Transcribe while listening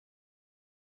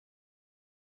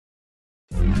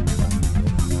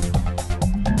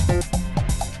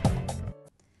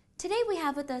we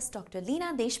have with us Dr.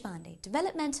 Leena Deshpande,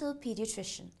 developmental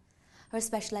pediatrician. Her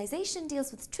specialization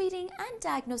deals with treating and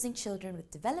diagnosing children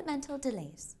with developmental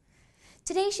delays.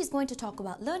 Today she's going to talk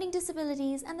about learning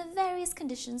disabilities and the various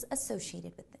conditions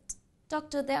associated with it.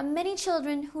 Doctor, there are many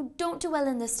children who don't do well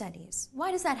in their studies.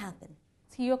 Why does that happen?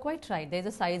 See, you're quite right. There's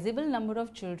a sizable number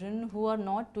of children who are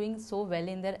not doing so well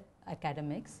in their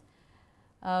academics.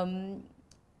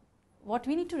 What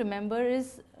we need to remember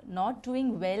is not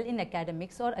doing well in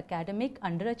academics or academic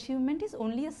underachievement is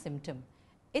only a symptom.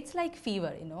 It's like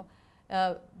fever,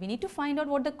 we need to find out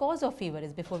what the cause of fever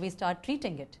is before we start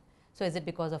treating it. So is it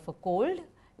because of a cold?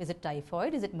 Is it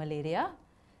typhoid? Is it malaria?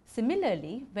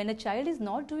 Similarly, when a child is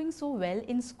not doing so well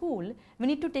in school, we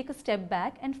need to take a step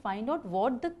back and find out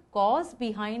what the cause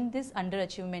behind this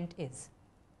underachievement is.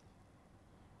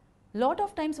 Lot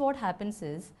of times what happens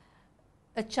is,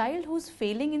 a child who's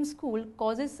failing in school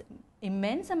causes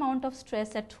immense amount of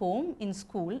stress at home, in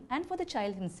school, and for the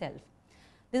child himself.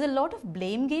 There's a lot of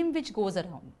blame game which goes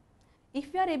around.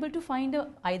 If we are able to find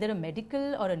either a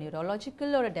medical or a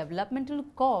neurological or a developmental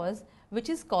cause which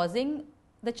is causing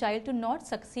the child to not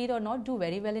succeed or not do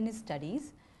very well in his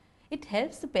studies, it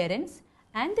helps the parents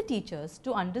and the teachers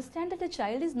to understand that the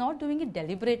child is not doing it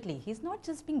deliberately. He's not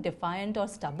just being defiant or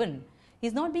stubborn.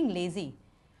 He's not being lazy.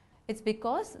 It's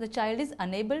because the child is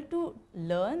unable to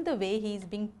learn the way he is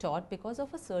being taught because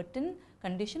of a certain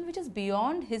condition which is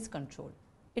beyond his control.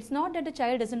 It's not that the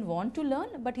child doesn't want to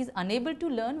learn, but he's unable to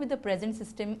learn with the present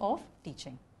system of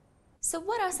teaching. So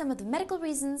what are some of the medical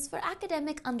reasons for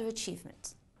academic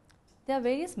underachievement? There are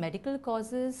various medical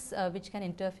causes which can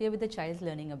interfere with the child's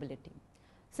learning ability.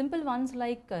 Simple ones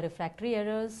like refractory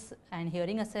errors and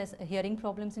hearing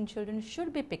problems in children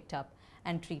should be picked up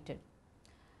and treated.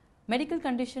 Medical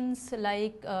conditions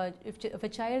like if a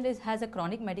child has a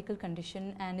chronic medical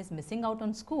condition and is missing out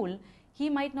on school, he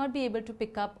might not be able to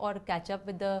pick up or catch up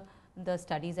with the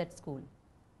studies at school.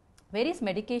 Various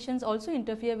medications also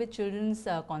interfere with children's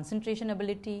concentration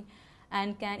ability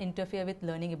and can interfere with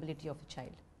learning ability of a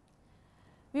child.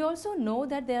 We also know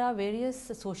that there are various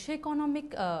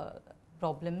socioeconomic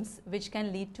problems which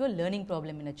can lead to a learning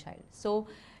problem in a child. So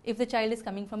if the child is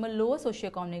coming from a lower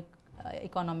socioeconomic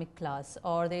economic class,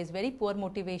 or there is very poor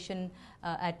motivation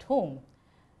at home,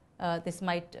 this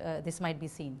might be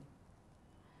seen.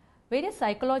 Various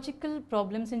psychological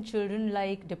problems in children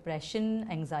like depression,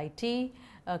 anxiety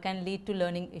can lead to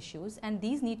learning issues, and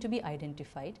these need to be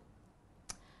identified.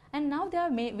 And now there are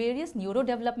various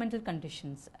neurodevelopmental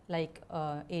conditions like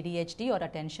ADHD or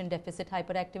attention deficit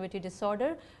hyperactivity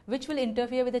disorder, which will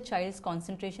interfere with a child's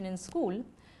concentration in school.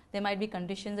 There might be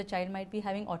conditions, the child might be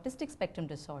having autistic spectrum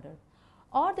disorder,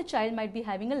 or the child might be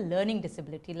having a learning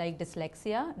disability like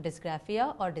dyslexia,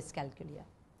 dysgraphia, or dyscalculia,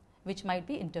 which might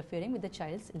be interfering with the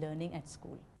child's learning at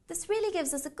school. This really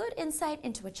gives us a good insight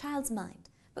into a child's mind.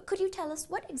 But could you tell us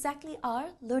what exactly are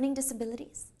learning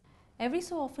disabilities? Every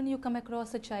so often you come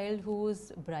across a child who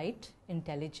is bright,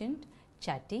 intelligent,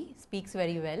 chatty, speaks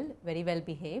very well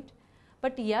behaved,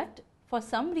 but yet for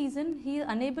some reason he is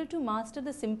unable to master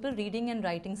the simple reading and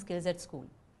writing skills at school.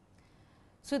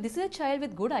 So this is a child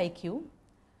with good IQ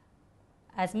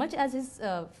as much as his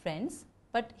friends,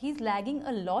 but he's lagging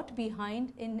a lot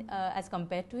behind as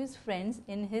compared to his friends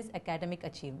in his academic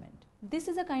achievement. This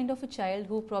is a kind of a child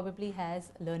who probably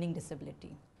has learning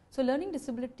disability. So learning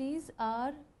disabilities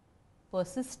are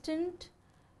persistent,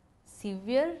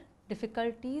 severe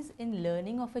difficulties in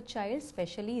learning of a child,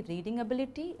 especially reading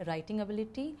ability, writing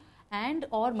ability, and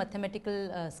or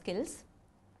mathematical skills.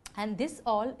 And this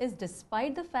all is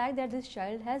despite the fact that this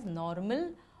child has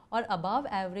normal or above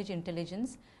average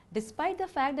intelligence, despite the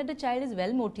fact that the child is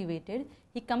well motivated,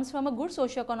 he comes from a good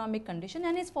socioeconomic condition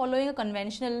and is following a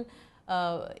conventional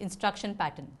instruction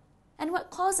pattern. And what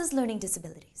causes learning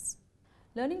disabilities?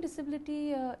 Learning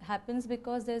disability happens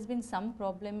because there has been some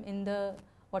problem in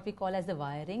what we call as the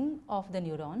wiring of the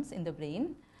neurons in the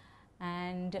brain.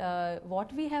 And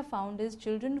what we have found is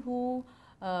children who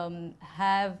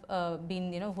have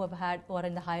who are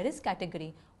in the high risk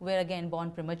category, were again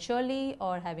born prematurely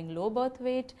or having low birth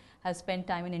weight, have spent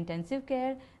time in intensive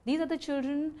care. These are the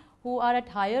children who are at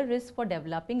higher risk for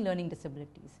developing learning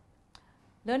disabilities.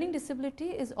 Learning disability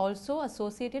is also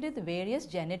associated with various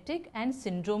genetic and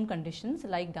syndrome conditions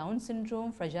like Down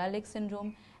syndrome, Fragile X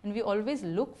syndrome, and we always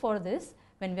look for this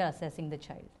when we are assessing the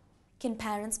child. Can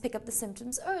parents pick up the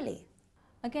symptoms early?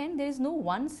 Again, there is no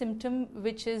one symptom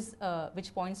which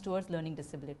points towards learning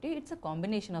disability. It's a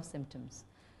combination of symptoms.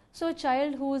 So a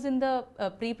child who is in the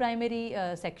pre-primary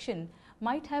section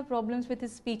might have problems with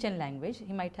his speech and language.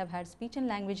 He might have had speech and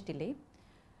language delay,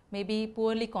 maybe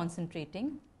poorly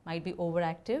concentrating, might be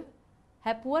overactive,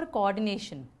 have poor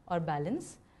coordination or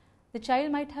balance. The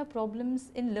child might have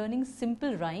problems in learning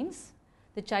simple rhymes.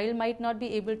 The child might not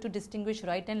be able to distinguish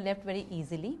right and left very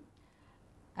easily,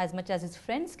 as much as his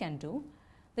friends can do.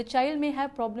 The child may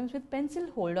have problems with pencil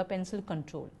hold or pencil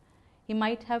control. He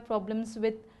might have problems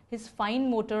with his fine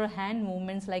motor hand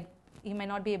movements, like he might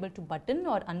not be able to button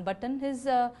or unbutton his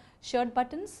shirt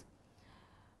buttons.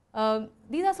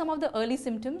 These are some of the early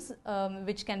symptoms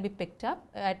which can be picked up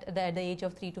at the age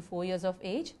of 3 to 4 years of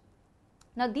age.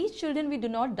 Now, these children, we do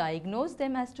not diagnose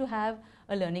them as to have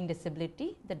a learning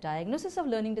disability. The diagnosis of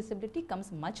learning disability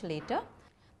comes much later.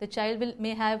 The child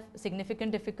may have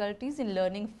significant difficulties in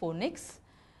learning phonics.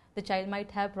 The child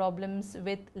might have problems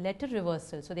with letter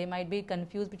reversal, so they might be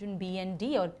confused between B and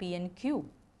D or P and Q.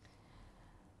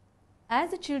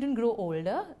 As the children grow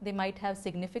older, they might have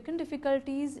significant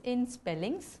difficulties in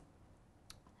spellings.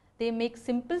 They make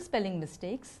simple spelling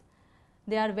mistakes.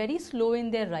 They are very slow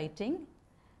in their writing,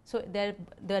 so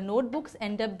their notebooks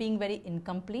end up being very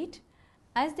incomplete.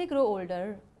 As they grow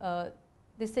older,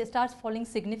 they start falling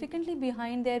significantly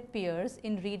behind their peers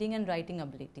in reading and writing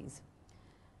abilities.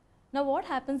 Now, what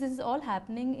happens, this is all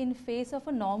happening in face of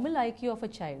a normal IQ of a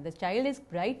child. The child is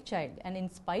bright child, and in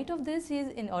spite of this,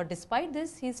 despite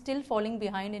this, he is still falling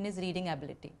behind in his reading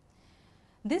ability.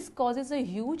 This causes a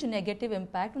huge negative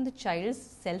impact on the child's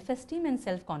self-esteem and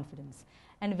self-confidence.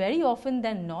 And very often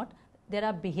than not, there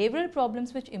are behavioral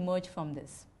problems which emerge from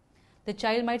this. The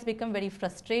child might become very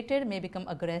frustrated, may become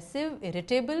aggressive,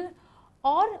 irritable,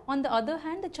 or on the other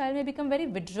hand, the child may become very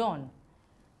withdrawn.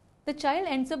 The child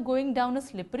ends up going down a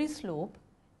slippery slope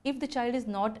if the child is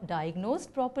not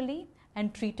diagnosed properly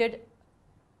and treated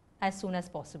as soon as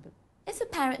possible. If a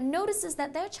parent notices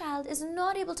that their child is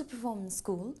not able to perform in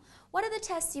school, what are the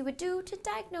tests you would do to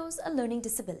diagnose a learning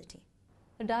disability?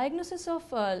 The diagnosis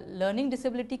of learning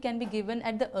disability can be given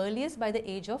at the earliest by the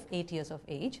age of 8 years of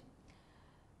age.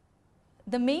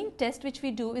 The main test which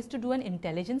we do is to do an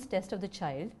intelligence test of the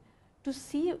child to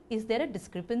see is there a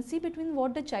discrepancy between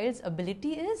what the child's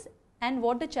ability is and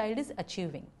what the child is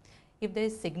achieving. If there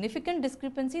is significant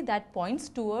discrepancy, that points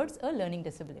towards a learning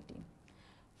disability.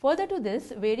 Further to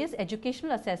this, various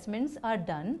educational assessments are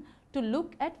done to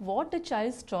look at what the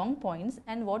child's strong points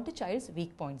and what the child's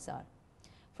weak points are.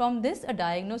 From this, a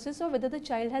diagnosis of whether the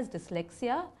child has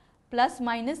dyslexia plus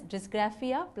minus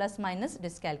dysgraphia plus minus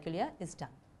dyscalculia is done.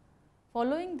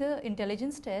 Following the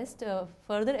intelligence test,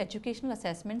 further educational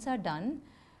assessments are done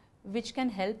which can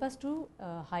help us to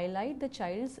highlight the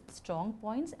child's strong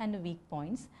points and weak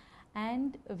points,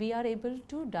 and we are able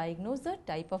to diagnose the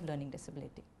type of learning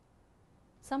disability.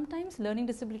 Sometimes learning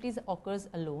disabilities occurs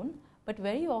alone, but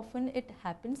very often it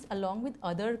happens along with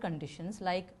other conditions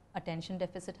like attention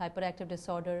deficit hyperactive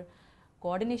disorder,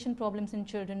 coordination problems in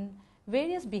children,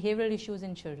 various behavioral issues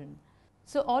in children.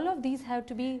 So all of these have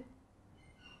to be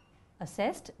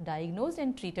assessed, diagnosed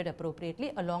and treated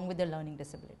appropriately along with the learning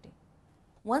disability.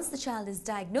 Once the child is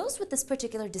diagnosed with this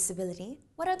particular disability,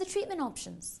 what are the treatment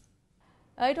options?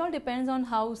 It all depends on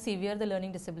how severe the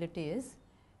learning disability is.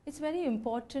 It's very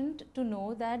important to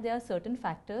know that there are certain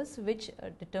factors which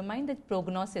determine the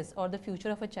prognosis or the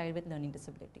future of a child with learning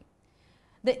disability.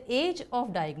 The age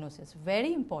of diagnosis,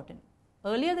 very important.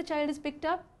 Earlier the child is picked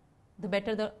up, the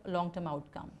better the long-term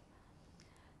outcome.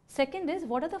 Second is,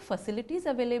 what are the facilities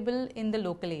available in the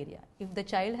local area? If the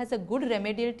child has a good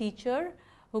remedial teacher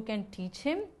who can teach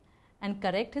him and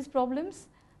correct his problems,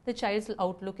 the child's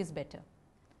outlook is better.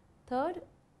 Third,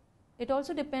 it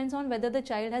also depends on whether the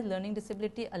child has learning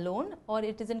disability alone or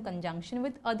it is in conjunction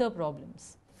with other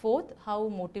problems. Fourth, how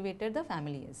motivated the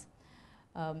family is.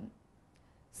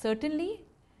 Certainly,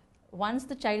 once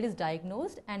the child is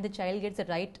diagnosed and the child gets the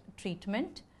right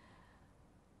treatment,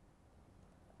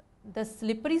 the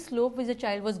slippery slope which the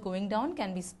child was going down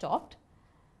can be stopped.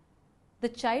 The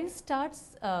child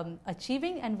starts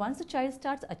achieving, and once the child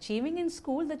starts achieving in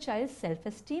school, the child's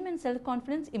self-esteem and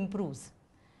self-confidence improves.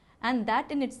 And that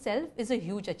in itself is a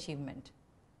huge achievement.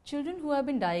 Children who have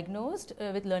been diagnosed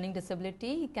with learning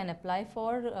disability can apply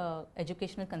for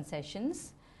educational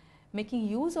concessions. Making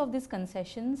use of these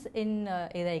concessions in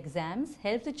either exams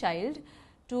helps the child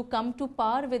to come to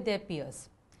par with their peers.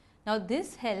 Now,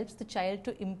 this helps the child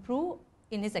to improve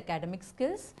in his academic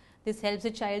skills. This helps the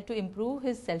child to improve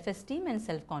his self-esteem and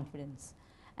self-confidence.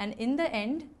 And in the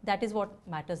end, that is what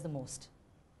matters the most.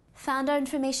 Found our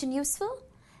information useful?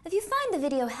 If you find the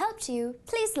video helped you,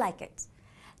 please like it.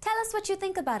 Tell us what you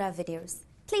think about our videos.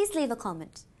 Please leave a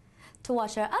comment. To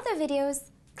watch our other videos,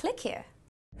 click here.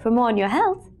 For more on your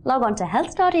health, log on to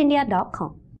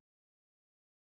health.india.com.